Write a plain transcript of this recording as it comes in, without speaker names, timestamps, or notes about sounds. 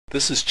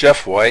This is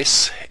Jeff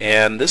Weiss,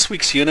 and this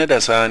week's unit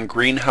is on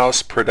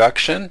greenhouse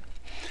production.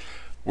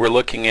 We're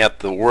looking at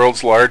the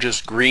world's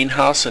largest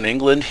greenhouse in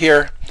England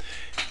here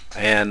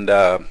and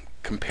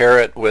compare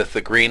it with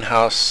the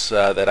greenhouse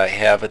that I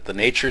have at the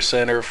Nature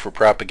Center for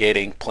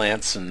propagating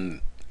plants and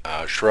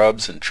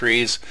shrubs and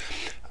trees.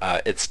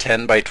 It's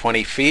 10 by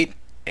 20 feet,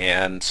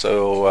 and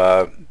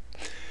so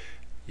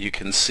you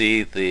can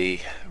see the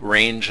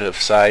range of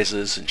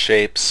sizes and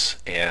shapes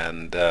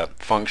and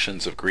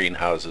functions of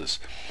greenhouses.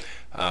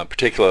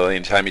 Particularly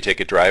anytime you take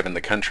a drive in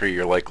the country,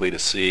 you're likely to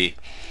see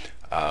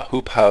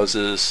hoop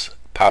houses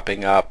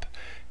popping up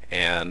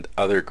and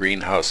other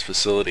greenhouse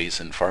facilities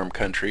in farm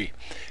country,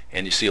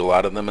 and you see a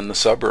lot of them in the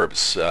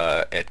suburbs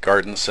at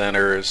garden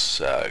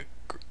centers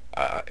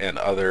and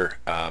other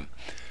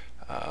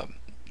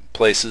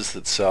places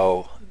that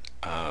sell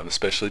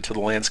especially to the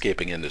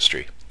landscaping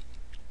industry.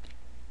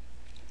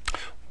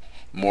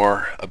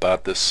 More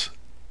about this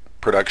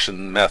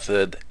production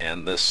method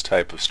and this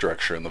type of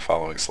structure in the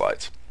following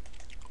slides.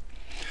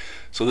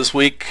 So this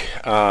week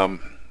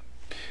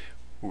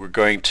we're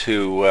going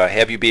to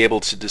have you be able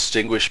to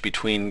distinguish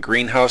between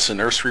greenhouse and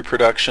nursery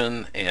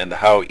production and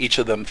how each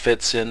of them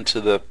fits into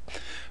the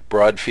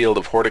broad field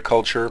of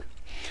horticulture.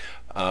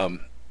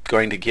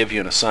 Going to give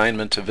you an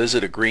assignment to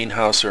visit a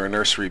greenhouse or a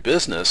nursery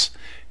business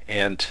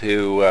and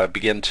to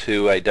begin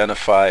to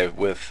identify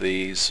with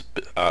these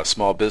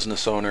small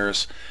business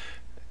owners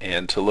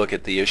and to look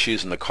at the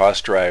issues and the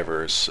cost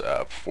drivers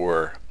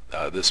for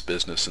this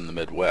business in the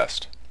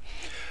Midwest.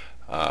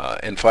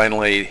 And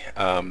finally,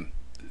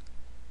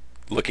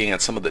 looking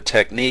at some of the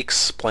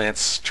techniques,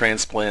 plants,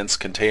 transplants,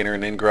 container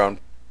and in-ground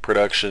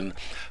production,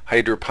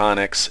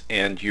 hydroponics,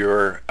 and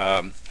your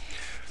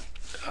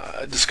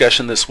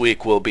discussion this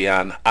week will be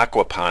on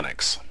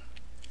aquaponics.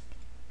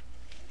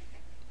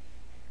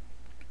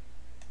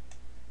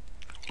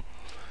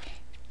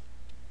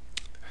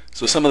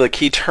 So some of the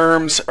key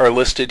terms are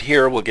listed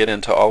here. We'll get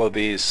into all of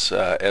these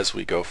as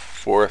we go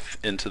forth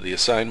into the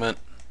assignment.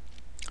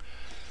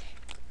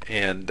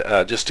 And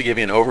just to give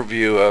you an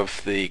overview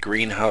of the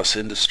greenhouse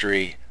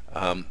industry,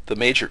 the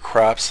major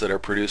crops that are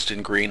produced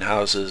in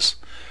greenhouses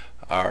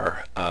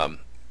are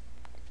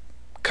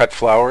cut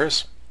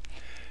flowers,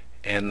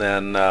 and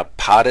then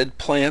potted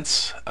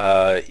plants,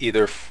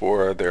 either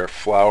for their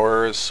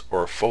flowers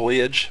or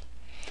foliage,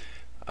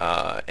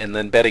 and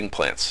then bedding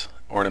plants,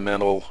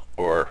 ornamental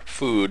or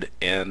food.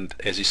 And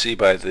as you see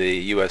by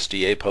the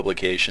USDA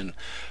publication,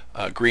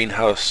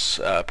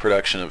 greenhouse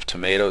production of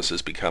tomatoes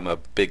has become a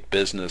big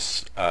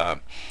business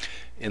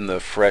in the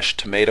fresh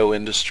tomato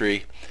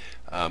industry.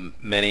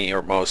 Many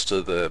or most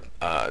of the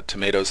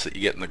tomatoes that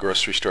you get in the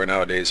grocery store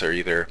nowadays are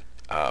either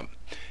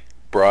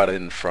brought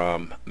in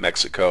from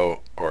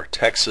Mexico or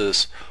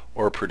Texas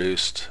or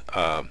produced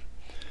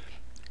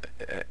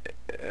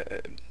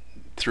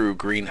through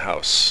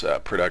greenhouse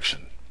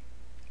production.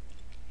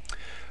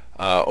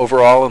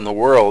 Overall in the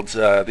world,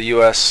 the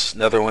US,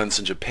 Netherlands,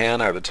 and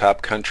Japan are the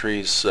top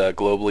countries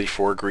globally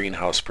for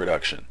greenhouse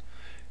production.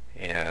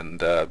 And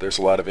there's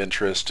a lot of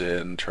interest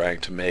in trying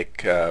to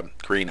make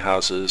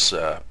greenhouses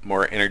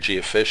more energy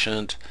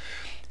efficient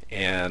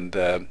and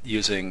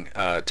using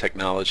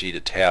technology to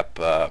tap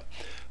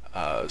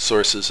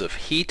sources of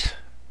heat,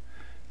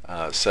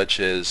 such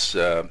as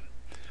the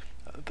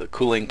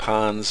cooling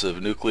ponds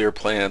of nuclear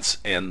plants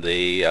and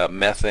the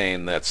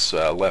methane that's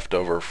left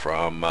over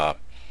from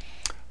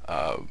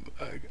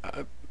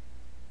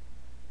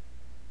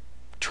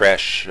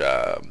trash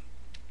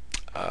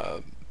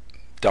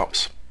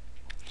dumps.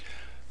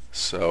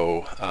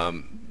 So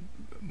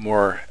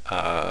more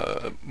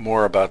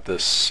about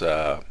this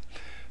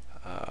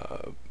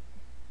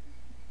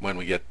when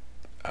we get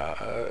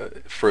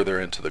further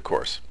into the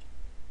course.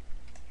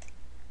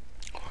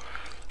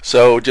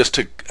 So just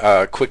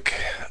to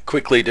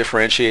quickly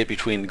differentiate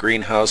between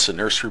greenhouse and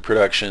nursery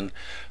production.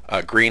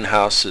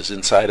 Greenhouse is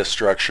inside a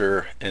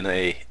structure in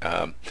a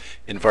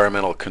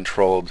environmental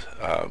controlled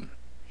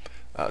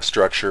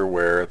structure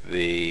where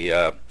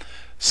the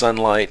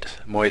sunlight,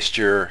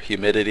 moisture,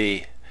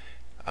 humidity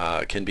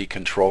can be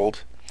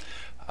controlled.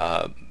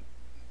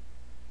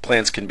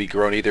 Plants can be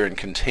grown either in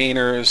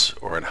containers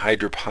or in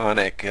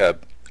hydroponic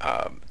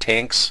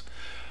tanks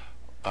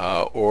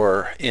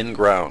or in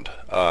ground.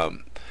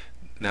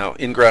 Now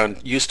in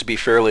ground used to be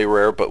fairly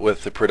rare, but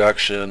with the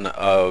production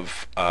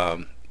of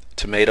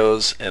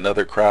tomatoes and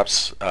other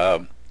crops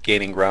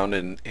gaining ground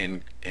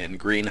in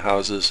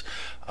greenhouses,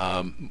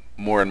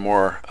 more and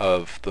more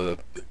of the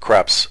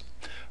crops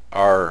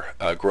are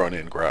grown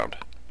in ground.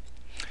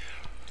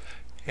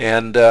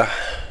 And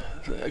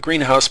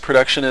greenhouse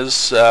production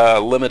is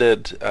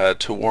limited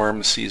to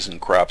warm season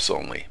crops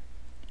only.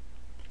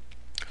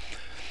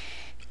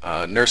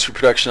 Nursery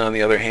production, on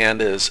the other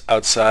hand, is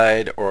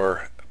outside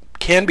or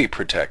can be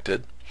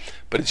protected,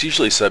 but it's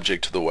usually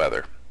subject to the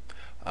weather.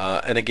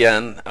 And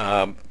again,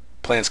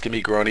 plants can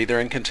be grown either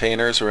in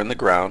containers or in the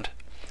ground,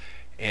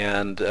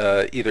 and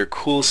either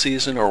cool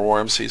season or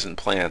warm season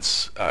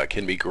plants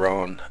can be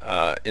grown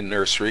in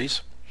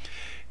nurseries.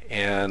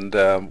 And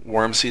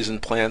warm season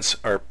plants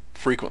are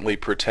frequently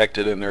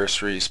protected in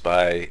nurseries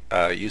by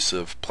use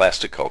of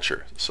plastic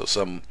culture. So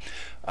some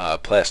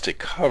plastic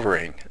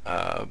covering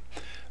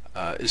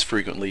is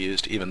frequently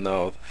used even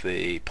though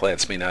the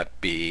plants may not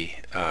be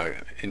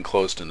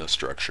enclosed in a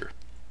structure.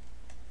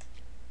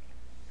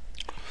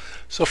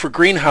 So for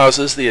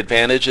greenhouses, the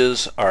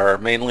advantages are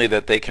mainly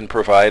that they can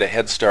provide a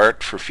head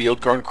start for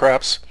field-grown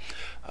crops.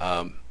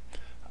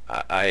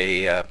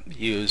 I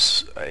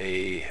use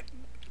a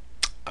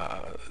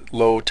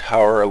low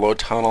tower, a low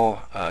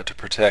tunnel to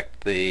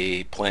protect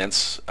the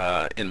plants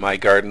in my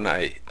garden.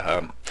 I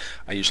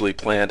usually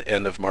plant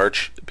end of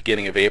March,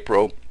 beginning of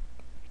April,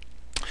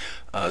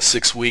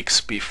 6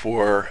 weeks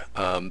before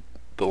the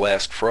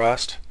last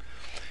frost.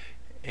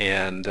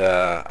 And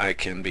I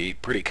can be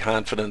pretty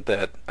confident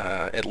that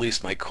at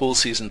least my cool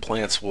season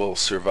plants will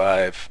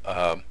survive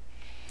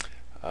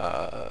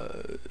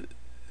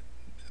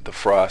the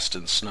frost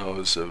and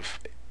snows of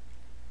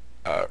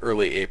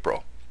early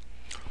April.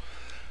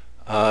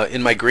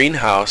 In my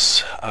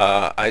greenhouse,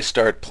 I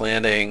start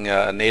planting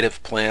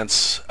native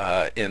plants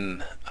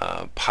in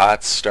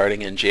pots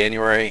starting in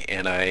January,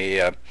 and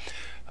I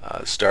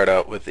start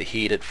out with the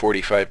heat at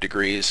 45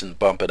 degrees and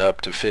bump it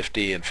up to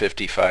 50 and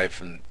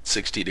 55 and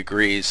 60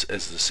 degrees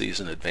as the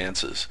season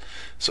advances.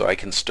 So I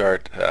can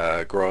start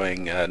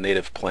growing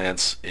native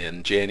plants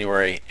in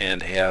January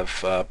and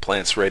have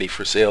plants ready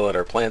for sale at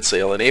our plant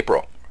sale in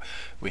April.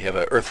 We have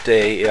a Earth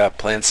Day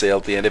plant sale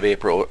at the end of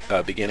April,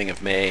 beginning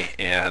of May,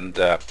 and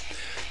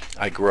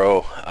I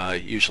grow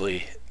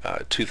usually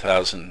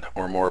 2,000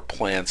 or more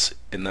plants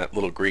in that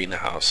little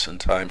greenhouse in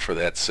time for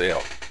that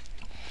sale.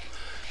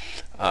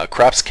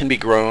 Crops can be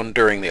grown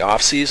during the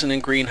off-season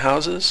in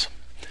greenhouses.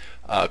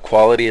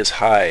 Quality is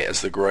high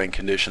as the growing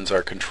conditions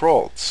are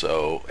controlled,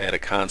 so at a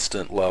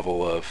constant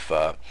level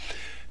of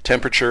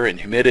temperature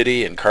and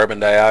humidity and carbon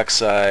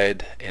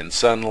dioxide and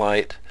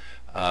sunlight,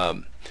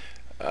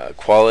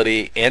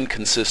 quality and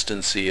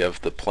consistency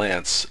of the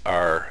plants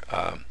are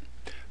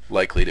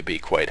likely to be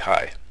quite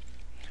high.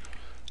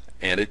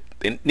 And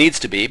it needs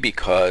to be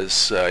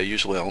because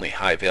usually only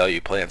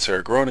high-value plants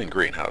are grown in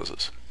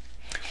greenhouses.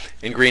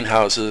 And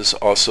greenhouses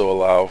also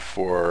allow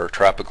for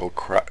tropical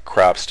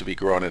crops to be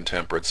grown in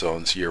temperate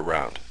zones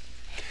year-round.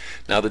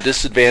 Now, the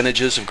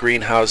disadvantages of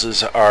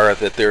greenhouses are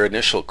that their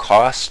initial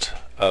cost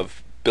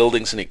of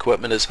buildings and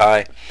equipment is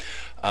high.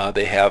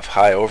 They have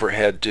high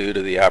overhead due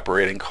to the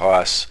operating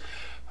costs,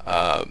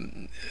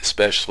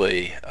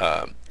 especially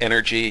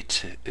energy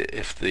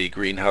if the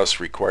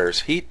greenhouse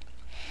requires heat.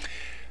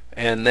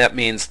 And that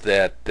means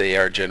that they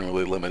are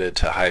generally limited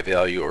to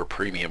high-value or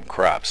premium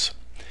crops.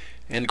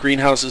 And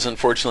greenhouses,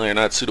 unfortunately, are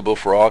not suitable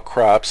for all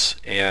crops,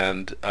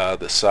 and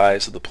the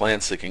size of the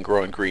plants that can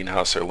grow in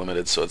greenhouse are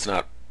limited, so it's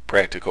not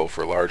practical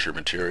for larger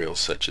materials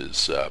such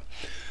as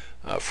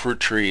fruit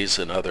trees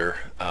and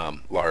other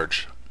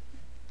large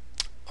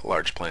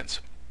plants.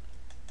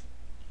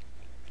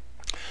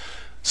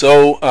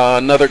 So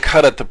another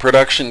cut at the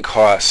production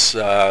costs.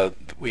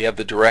 We have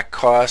the direct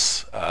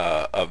costs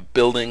of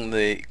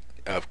building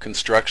of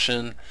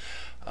construction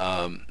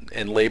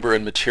and labor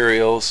and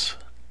materials.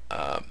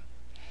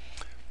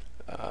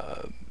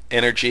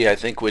 Energy, I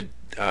think, would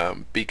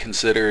be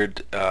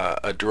considered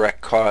a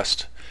direct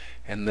cost,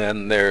 and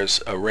then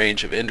there's a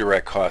range of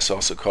indirect costs,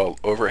 also called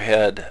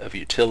overhead, of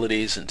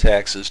utilities and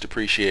taxes,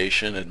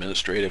 depreciation,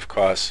 administrative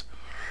costs,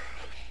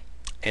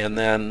 and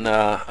then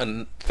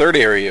a third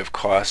area of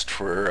cost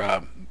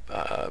for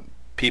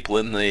people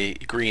in the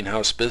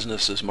greenhouse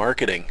business is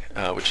marketing,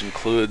 which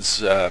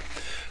includes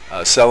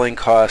selling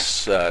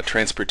costs,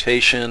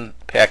 transportation,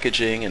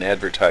 packaging, and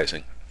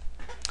advertising.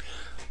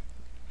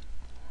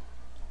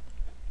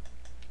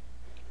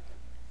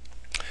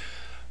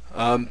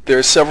 There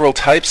are several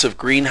types of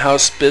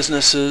greenhouse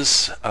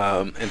businesses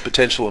and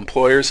potential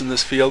employers in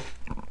this field.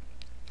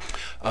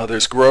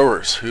 There's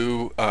growers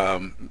who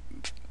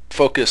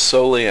focus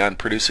solely on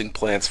producing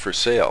plants for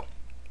sale.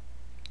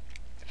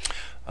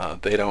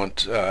 They don't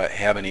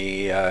have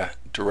any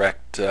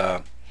direct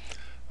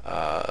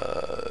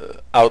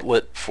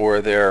outlet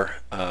for their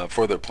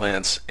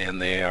plants,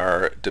 and they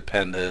are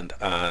dependent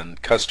on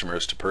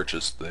customers to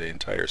purchase the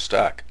entire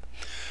stock.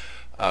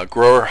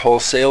 Grower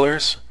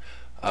wholesalers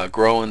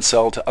grow and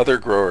sell to other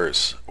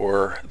growers,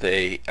 or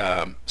they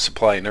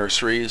supply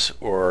nurseries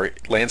or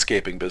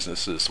landscaping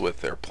businesses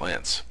with their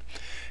plants.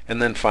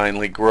 And then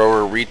finally,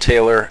 grower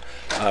retailer,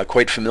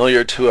 quite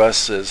familiar to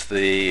us as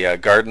the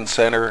garden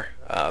center,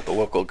 the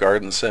local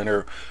garden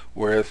center,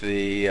 where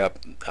the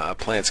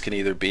plants can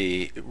either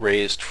be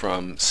raised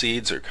from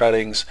seeds or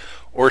cuttings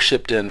or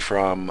shipped in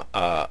from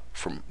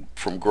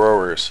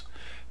growers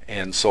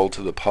and sold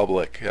to the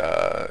public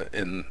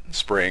in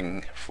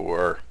spring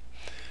for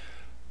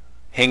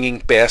hanging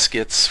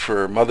baskets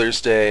for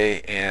Mother's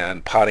Day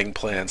and potting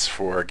plants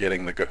for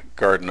getting the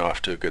garden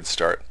off to a good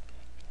start.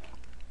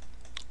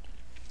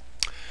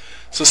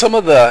 So some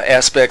of the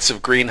aspects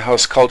of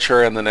greenhouse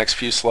culture in the next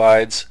few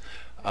slides.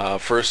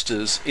 First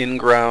is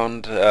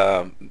in-ground,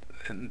 as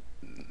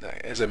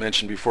I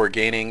mentioned before,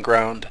 gaining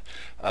ground.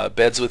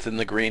 Beds within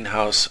the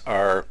greenhouse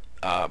are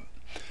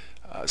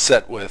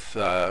set with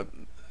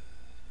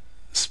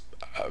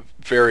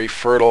very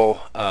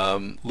fertile,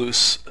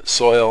 loose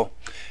soil,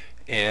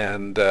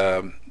 and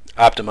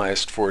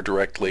optimized for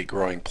directly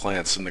growing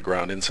plants in the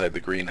ground inside the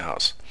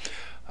greenhouse.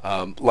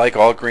 Like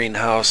all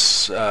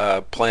greenhouse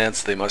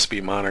plants, they must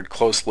be monitored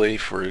closely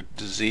for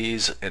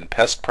disease and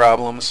pest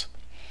problems,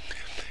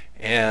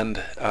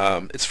 and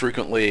it's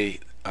frequently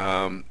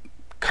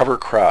cover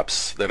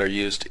crops that are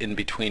used in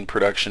between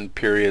production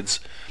periods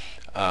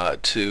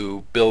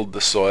to build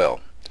the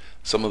soil.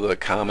 Some of the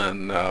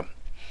common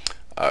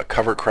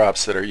cover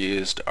crops that are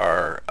used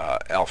are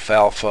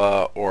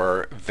alfalfa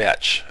or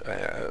vetch.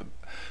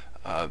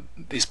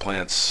 These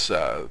plants,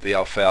 the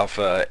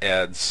alfalfa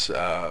adds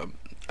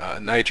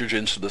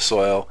nitrogen to the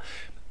soil,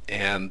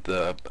 and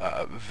the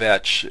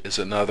vetch is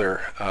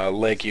another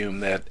legume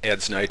that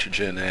adds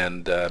nitrogen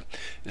and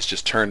is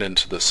just turned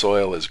into the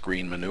soil as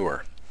green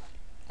manure,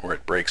 where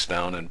it breaks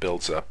down and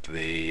builds up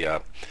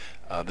the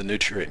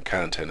nutrient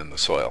content in the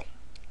soil.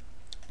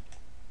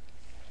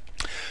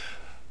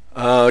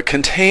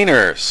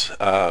 Containers.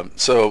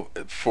 So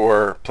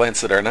for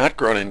plants that are not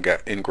grown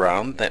in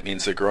ground, that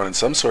means they're grown in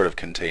some sort of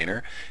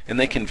container, and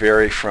they can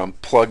vary from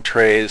plug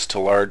trays to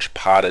large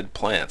potted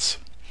plants.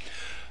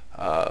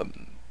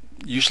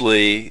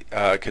 Usually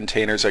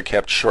containers are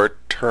kept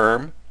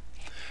short-term.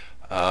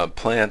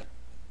 Plant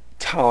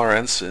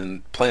tolerance,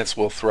 and plants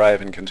will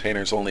thrive in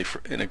containers only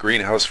in a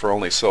greenhouse for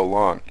only so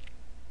long.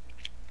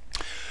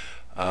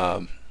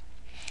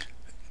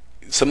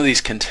 Some of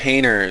these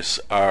containers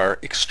are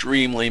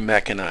extremely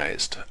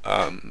mechanized.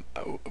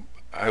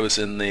 I was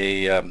in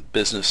the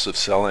business of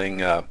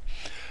selling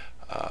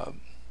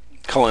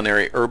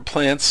culinary herb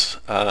plants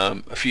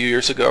a few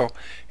years ago,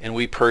 and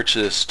we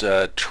purchased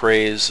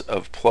trays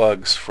of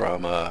plugs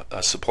from a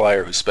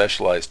supplier who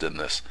specialized in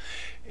this.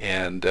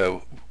 And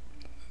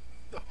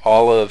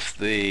all of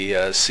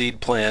the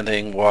seed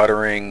planting,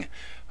 watering,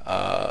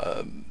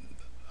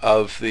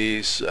 of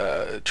these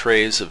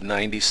trays of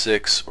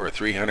 96 or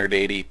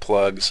 380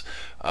 plugs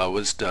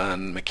was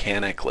done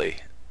mechanically.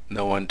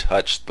 No one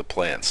touched the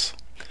plants.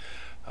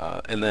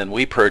 And then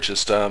we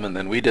purchased them, and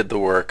then we did the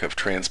work of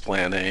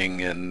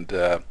transplanting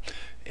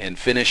and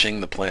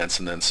finishing the plants,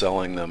 and then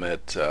selling them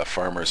at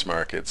farmers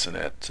markets and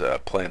at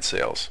plant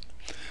sales.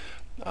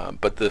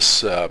 But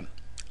this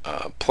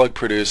plug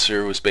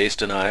producer was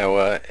based in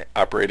Iowa,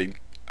 operated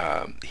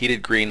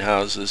heated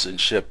greenhouses,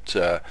 and shipped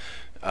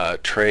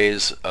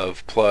trays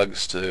of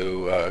plugs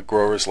to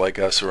growers like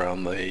us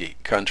around the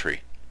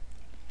country.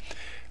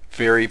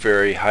 Very,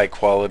 very high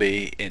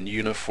quality and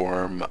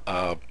uniform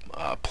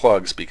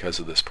plugs because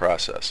of this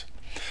process.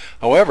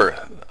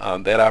 However,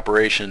 that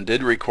operation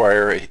did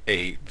require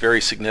a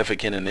very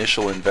significant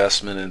initial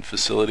investment in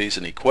facilities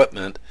and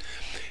equipment,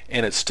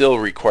 and it still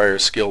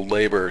requires skilled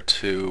labor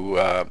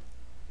to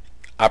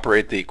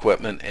operate the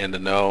equipment and to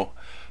know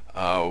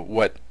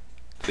what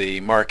the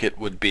market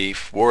would be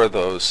for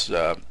those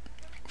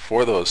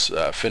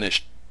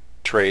finished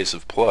trays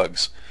of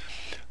plugs.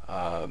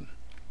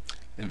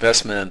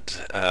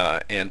 Investment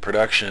and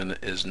production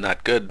is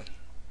not good,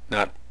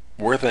 not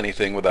worth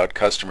anything without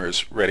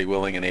customers ready,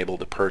 willing, and able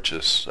to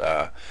purchase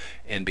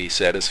and be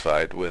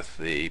satisfied with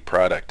the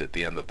product at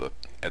the end of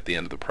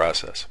the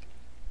process.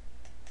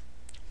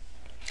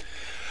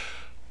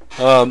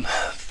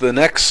 The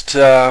next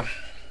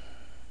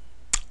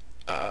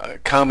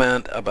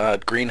comment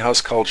about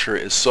greenhouse culture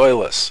is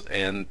soilless,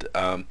 and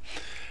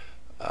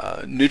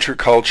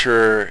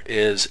nutriculture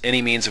is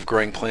any means of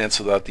growing plants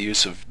without the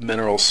use of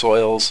mineral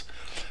soils,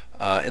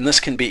 and this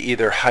can be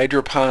either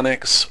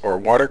hydroponics or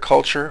water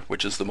culture,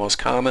 which is the most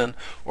common,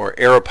 or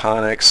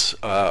aeroponics,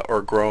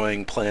 or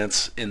growing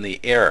plants in the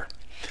air.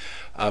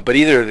 But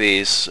either of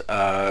these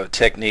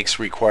techniques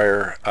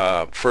require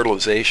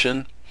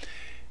fertilization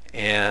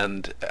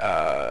and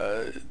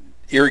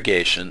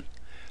irrigation,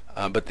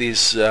 but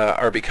these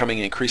are becoming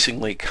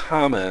increasingly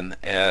common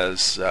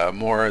as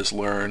more is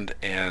learned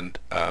and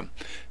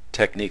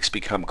techniques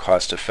become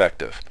cost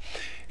effective.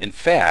 In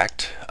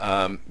fact,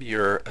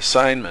 your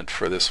assignment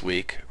for this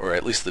week, or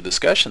at least the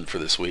discussion for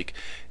this week,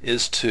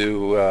 is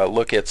to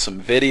look at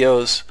some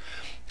videos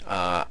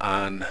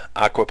on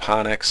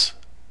aquaponics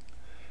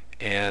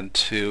and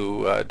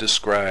to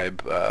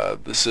describe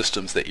the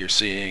systems that you're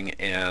seeing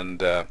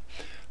and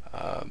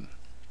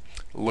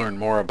learn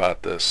more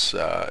about this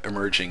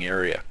emerging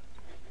area.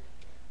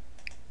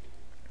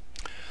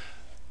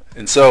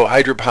 And so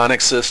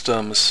hydroponic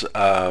systems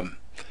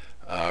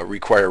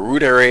require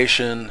root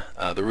aeration.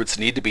 The roots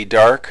need to be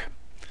dark.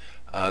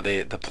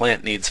 The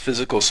plant needs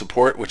physical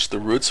support, which the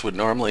roots in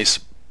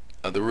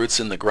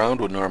the ground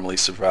would normally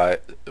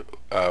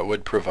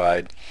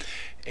provide,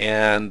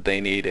 and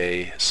they need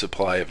a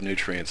supply of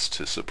nutrients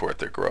to support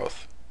their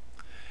growth.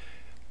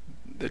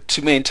 The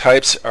two main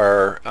types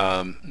are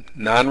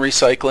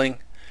non-recycling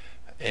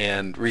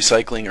and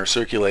recycling or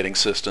circulating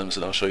systems,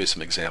 and I'll show you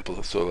some examples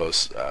of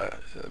those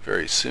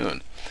very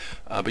soon.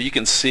 But you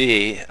can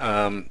see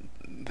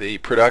the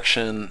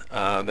production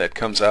that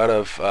comes out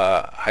of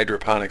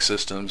hydroponic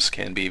systems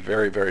can be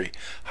very, very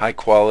high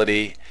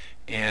quality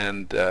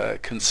and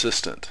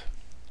consistent.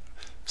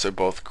 So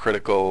both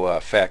critical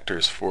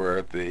factors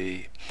for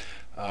the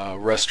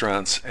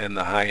restaurants and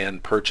the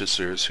high-end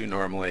purchasers who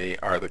normally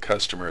are the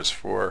customers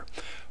for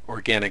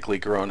organically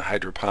grown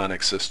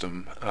hydroponic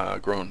system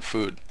grown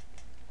food.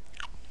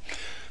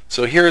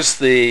 So here's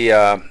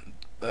the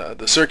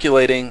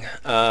circulating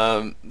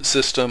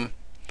system.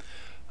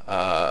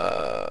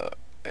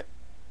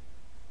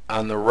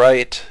 On the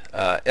right,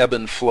 ebb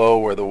and flow,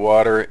 where the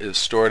water is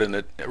stored in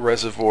a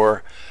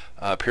reservoir.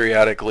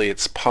 Periodically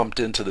it's pumped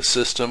into the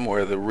system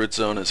where the root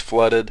zone is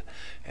flooded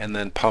and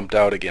then pumped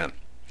out again.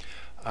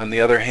 On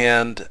the other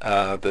hand,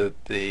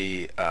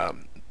 the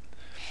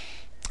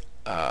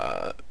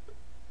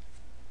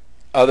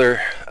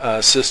other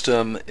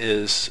system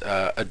is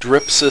a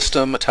drip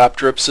system, a top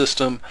drip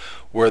system,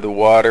 where the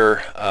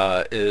water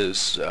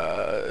is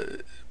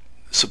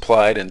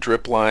supplied in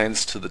drip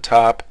lines to the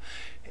top,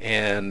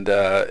 and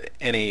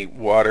any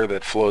water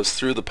that flows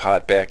through the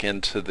pot back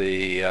into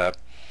the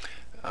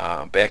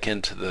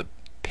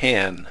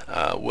pan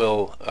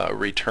will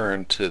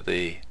return to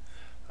the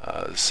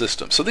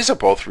system. So these are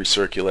both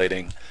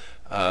recirculating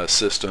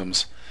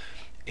systems,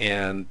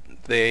 and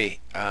they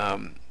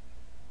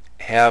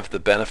have the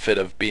benefit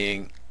of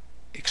being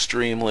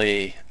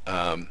extremely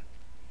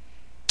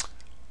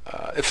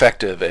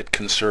effective at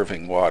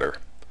conserving water.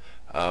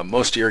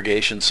 Most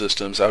irrigation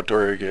systems,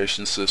 outdoor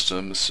irrigation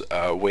systems,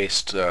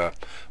 waste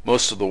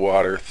most of the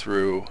water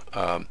through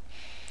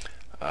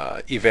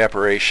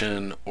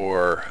evaporation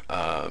or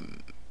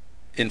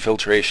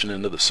infiltration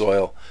into the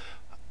soil.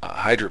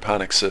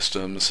 Hydroponic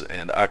systems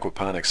and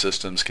aquaponic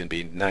systems can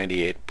be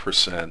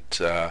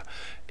 98%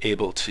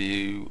 able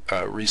to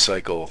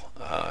recycle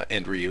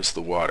and reuse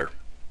the water.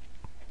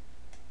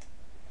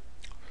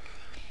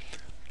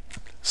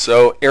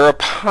 So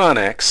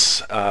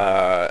aeroponics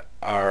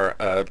are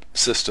a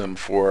system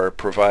for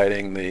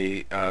providing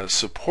the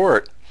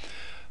support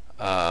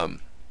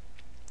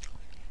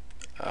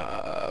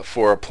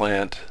for a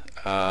plant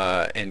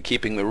and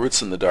keeping the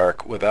roots in the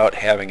dark without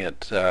having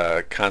it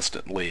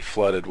constantly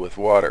flooded with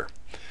water.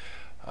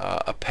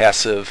 A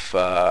passive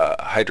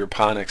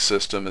hydroponic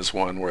system is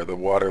one where the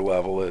water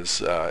level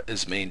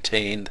is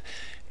maintained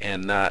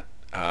and not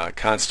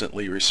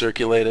constantly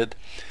recirculated.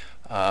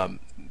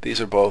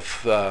 These are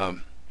both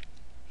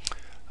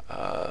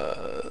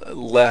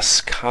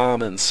less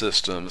common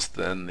systems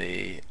than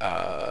the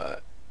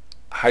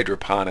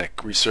hydroponic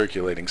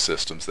recirculating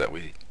systems that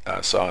we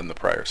saw in the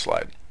prior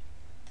slide.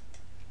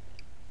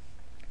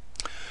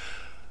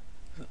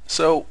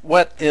 So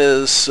what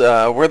is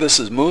where this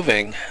is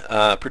moving,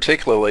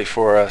 particularly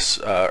for us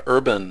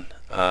urban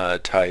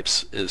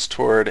types, is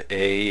toward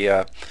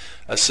a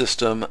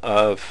system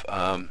of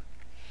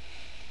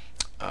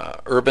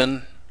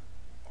urban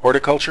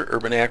horticulture,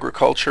 urban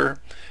agriculture,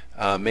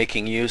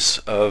 making use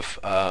of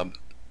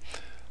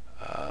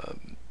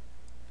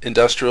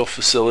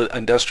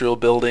industrial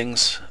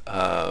buildings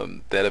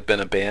that have been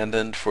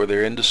abandoned for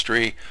their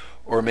industry,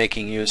 or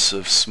making use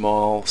of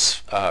small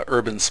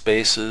urban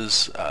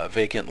spaces,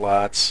 vacant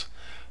lots,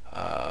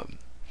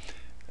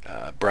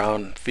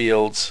 brown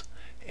fields,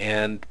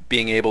 and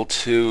being able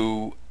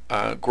to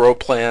grow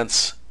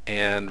plants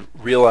and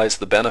realize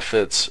the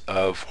benefits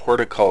of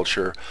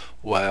horticulture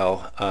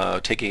while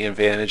taking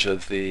advantage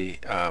of the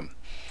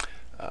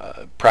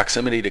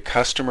proximity to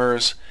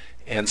customers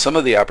and some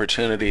of the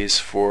opportunities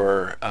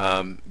for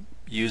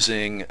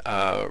using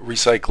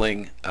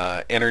recycling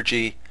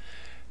energy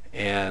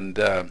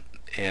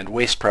and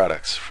waste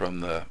products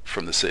from the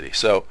city.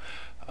 So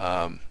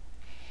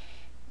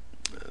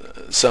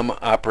some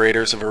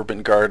operators of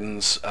urban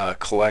gardens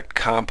collect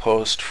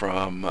compost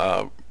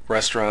from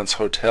restaurants,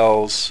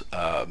 hotels,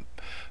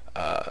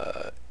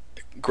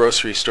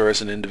 grocery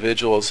stores, and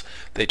individuals.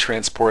 They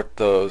transport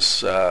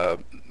those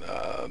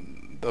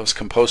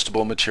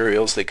compostable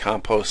materials, they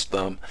compost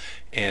them,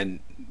 and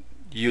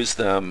use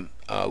them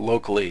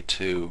locally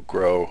to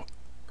grow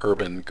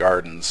urban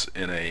gardens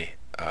in a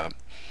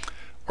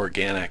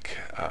organic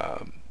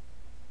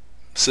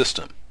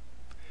system.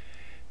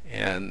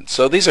 And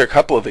so these are a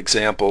couple of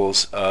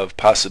examples of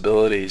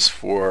possibilities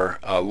for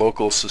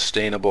local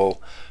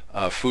sustainable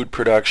food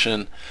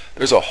production.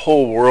 There's a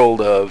whole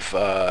world of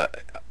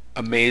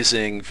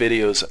amazing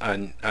videos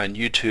on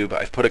YouTube.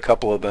 I've put a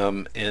couple of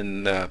them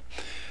in the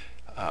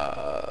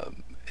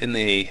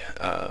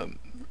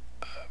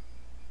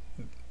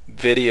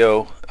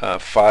video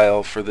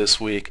file for this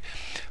week,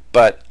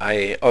 but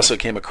I also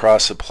came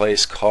across a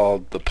place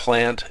called The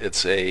Plant.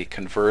 It's a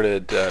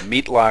converted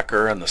meat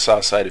locker on the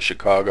south side of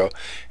Chicago,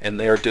 and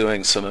they're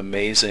doing some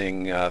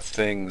amazing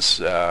things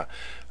to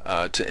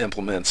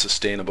implement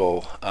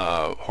sustainable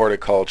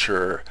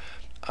horticulture,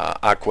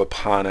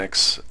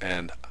 aquaponics,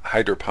 and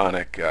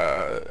hydroponic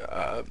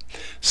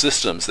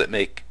systems that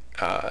make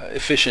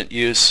efficient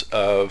use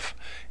of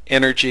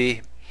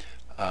energy,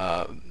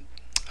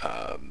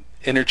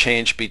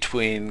 interchange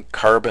between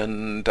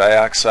carbon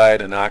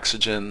dioxide and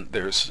oxygen.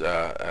 There's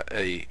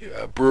a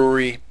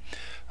brewery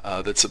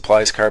that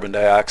supplies carbon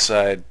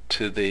dioxide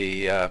to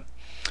the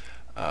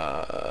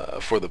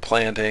for the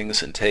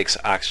plantings and takes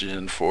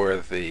oxygen for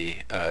the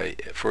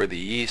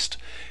yeast.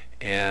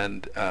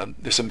 And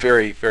there's some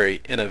very,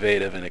 very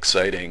innovative and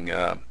exciting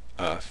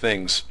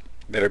things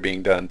that are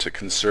being done to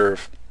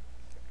conserve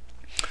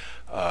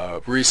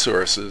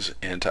resources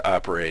and to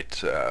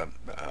operate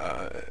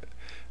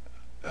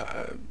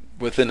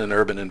within an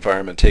urban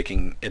environment,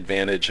 taking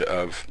advantage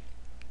of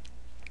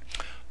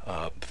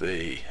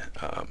the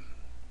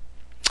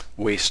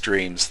waste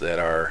streams that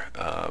are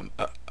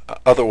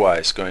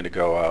otherwise going to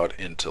go out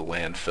into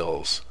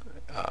landfills.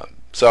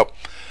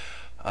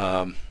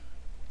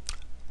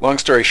 Long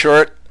story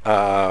short,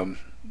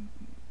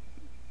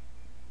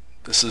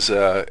 this is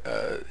an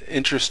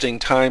interesting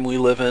time we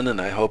live in,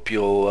 and I hope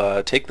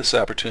you'll take this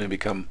opportunity to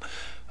become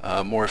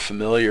more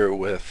familiar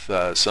with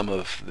some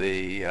of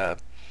the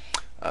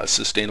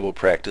sustainable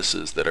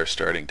practices that are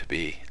starting to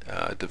be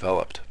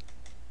developed.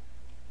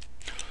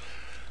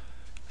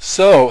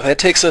 So that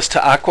takes us to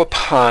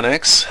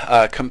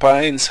aquaponics.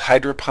 Combines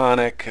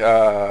hydroponic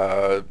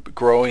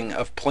growing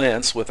of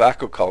plants with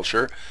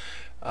aquaculture.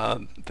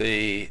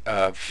 The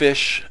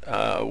fish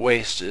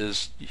waste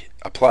is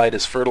applied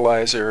as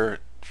fertilizer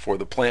for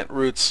the plant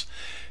roots,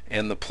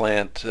 and the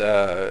plant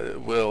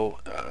will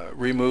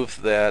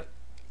remove that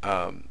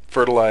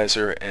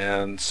fertilizer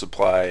and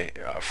supply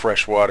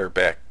fresh water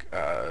back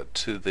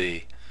to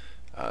the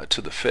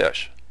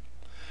fish.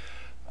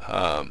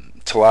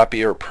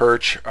 Tilapia or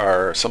perch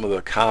are some of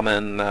the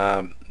common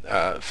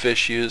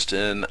fish used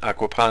in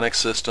aquaponic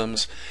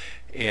systems,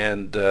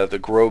 and the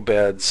grow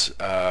beds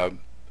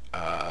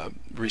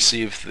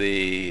receive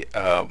the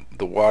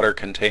water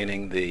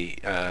containing the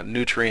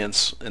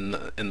nutrients in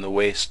the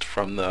waste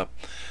from the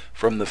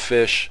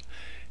fish,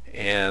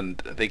 and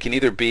they can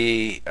either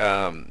be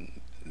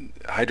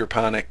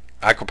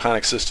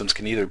aquaponic systems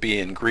can either be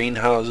in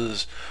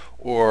greenhouses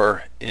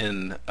or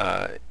in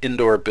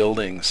indoor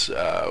buildings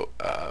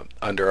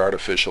under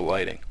artificial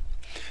lighting.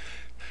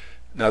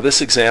 Now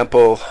this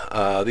example,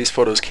 these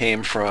photos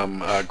came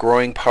from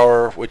Growing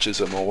Power, which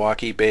is a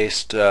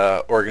Milwaukee-based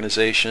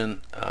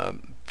organization.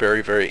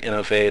 Very, very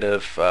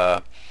innovative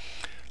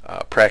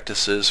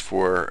practices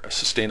for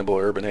sustainable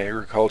urban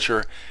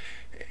agriculture,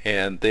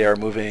 and they are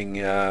moving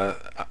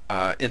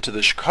into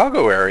the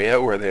Chicago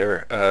area, where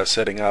they're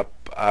setting up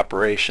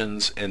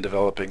operations and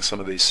developing some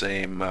of these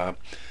same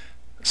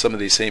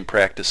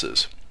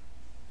practices.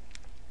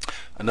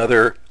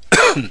 Another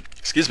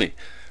excuse me.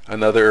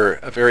 Another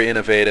very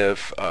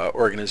innovative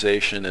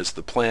organization is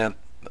The Plant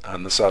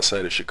on the south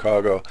side of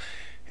Chicago,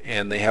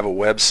 and they have a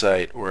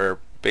website where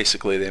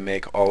basically they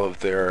make all of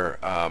their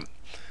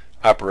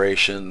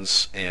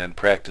operations and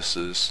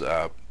practices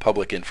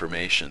public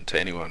information to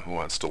anyone who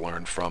wants to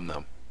learn from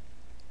them.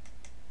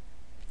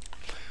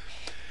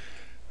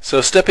 So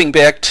stepping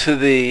back to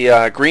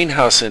the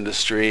greenhouse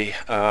industry,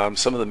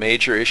 some of the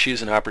major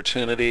issues and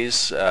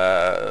opportunities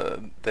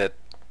that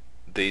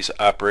these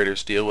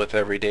operators deal with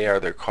every day are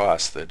their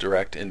costs, the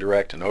direct,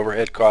 indirect, and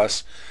overhead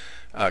costs,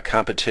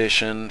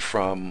 competition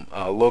from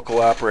local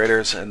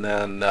operators, and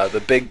then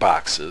the big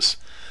boxes.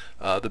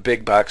 The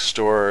big box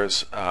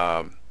stores.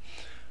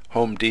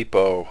 Home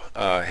Depot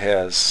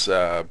has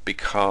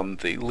become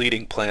the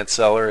leading plant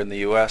seller in the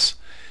U.S.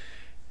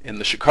 In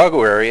the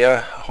Chicago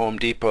area, Home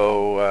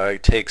Depot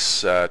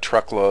takes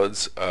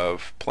truckloads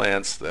of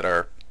plants that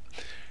are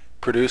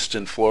produced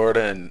in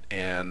Florida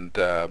and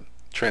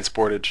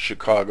transported to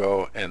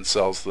Chicago and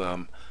sells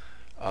them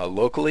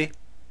locally.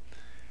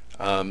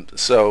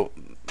 So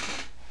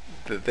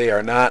they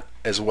are not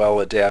as well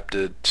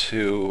adapted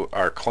to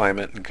our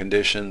climate and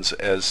conditions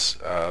as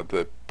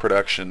the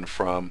production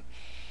from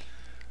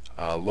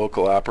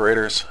local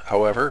operators.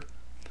 However,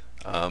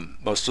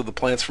 most of the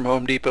plants from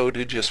Home Depot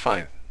do just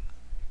fine.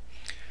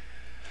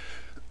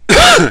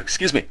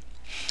 Excuse me.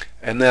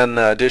 And then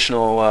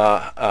additional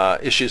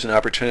issues and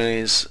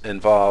opportunities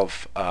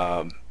involve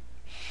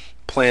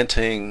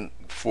planting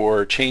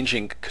for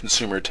changing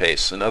consumer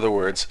tastes. In other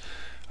words,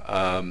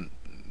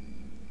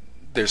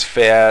 there's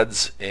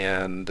fads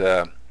and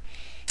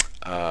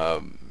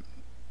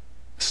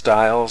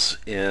styles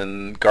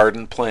in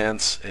garden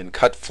plants and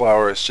cut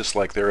flowers, just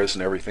like there is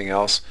in everything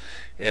else.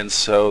 And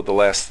so the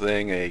last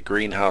thing a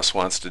greenhouse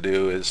wants to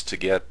do is to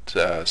get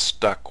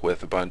stuck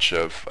with a bunch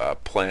of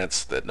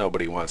plants that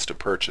nobody wants to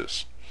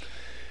purchase.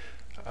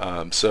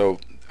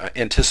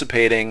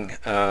 Anticipating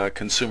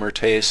consumer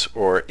tastes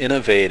or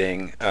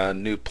innovating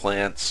new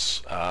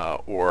plants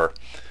or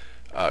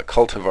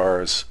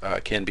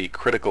cultivars can be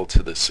critical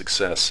to the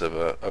success of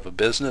a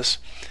business.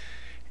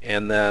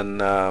 And then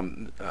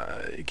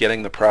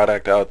getting the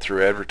product out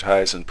through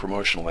advertise and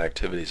promotional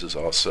activities is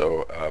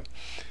also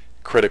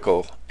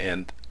critical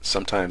and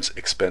sometimes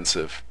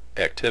expensive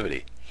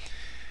activity.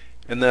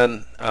 And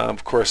then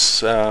of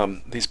course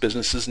these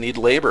businesses need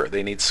labor.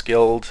 They need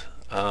skilled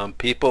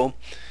people.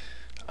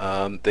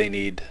 They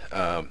need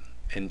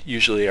and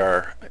usually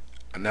are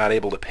not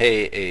able to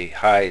pay a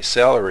high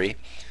salary,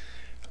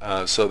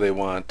 so they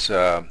want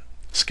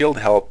skilled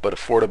help but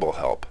affordable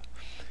help.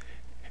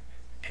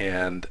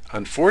 And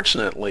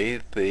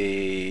unfortunately,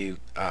 the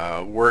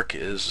work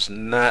is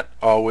not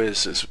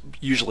always, is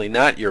usually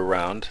not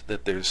year-round,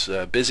 that there's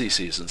busy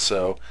seasons.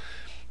 So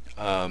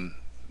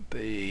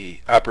the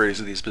operators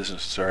of these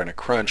businesses are in a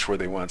crunch where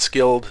they want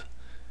skilled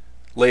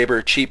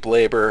labor, cheap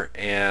labor,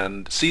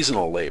 and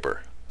seasonal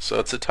labor. So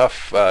it's a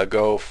tough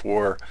go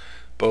for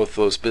both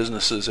those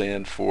businesses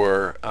and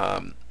for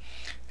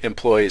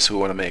employees who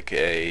want to make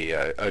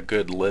a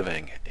good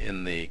living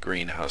in the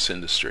greenhouse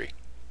industry.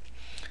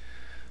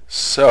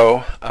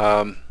 So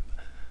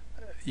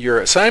your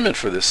assignment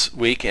for this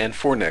week and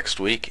for next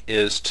week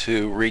is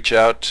to reach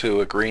out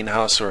to a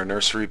greenhouse or a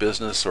nursery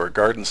business or a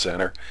garden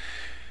center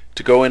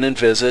to go in and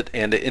visit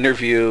and to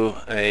interview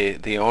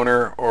the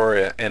owner or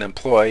an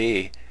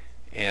employee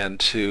and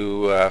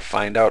to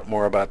find out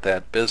more about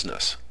that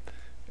business,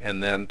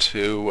 and then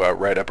to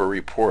write up a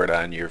report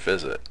on your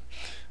visit.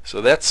 So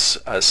that's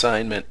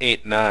assignment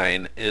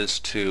 8-9,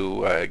 is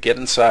to get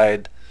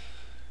inside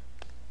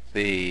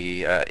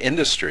the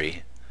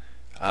industry,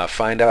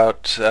 find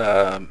out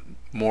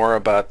more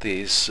about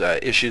these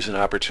issues and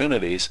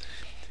opportunities,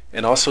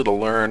 and also to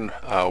learn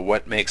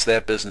what makes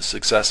that business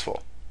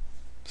successful.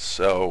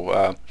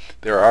 So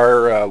there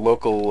are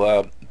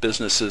local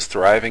businesses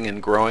thriving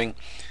and growing,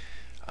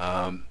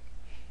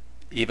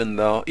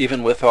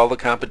 even with all the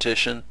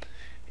competition,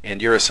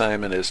 and your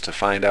assignment is to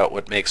find out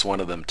what makes one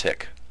of them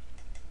tick.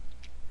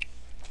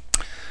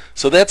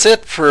 So that's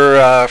it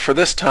for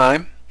this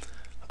time.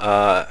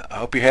 I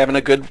hope you're having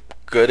a good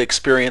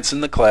experience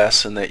in the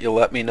class, and that you'll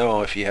let me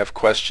know if you have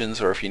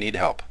questions or if you need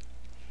help.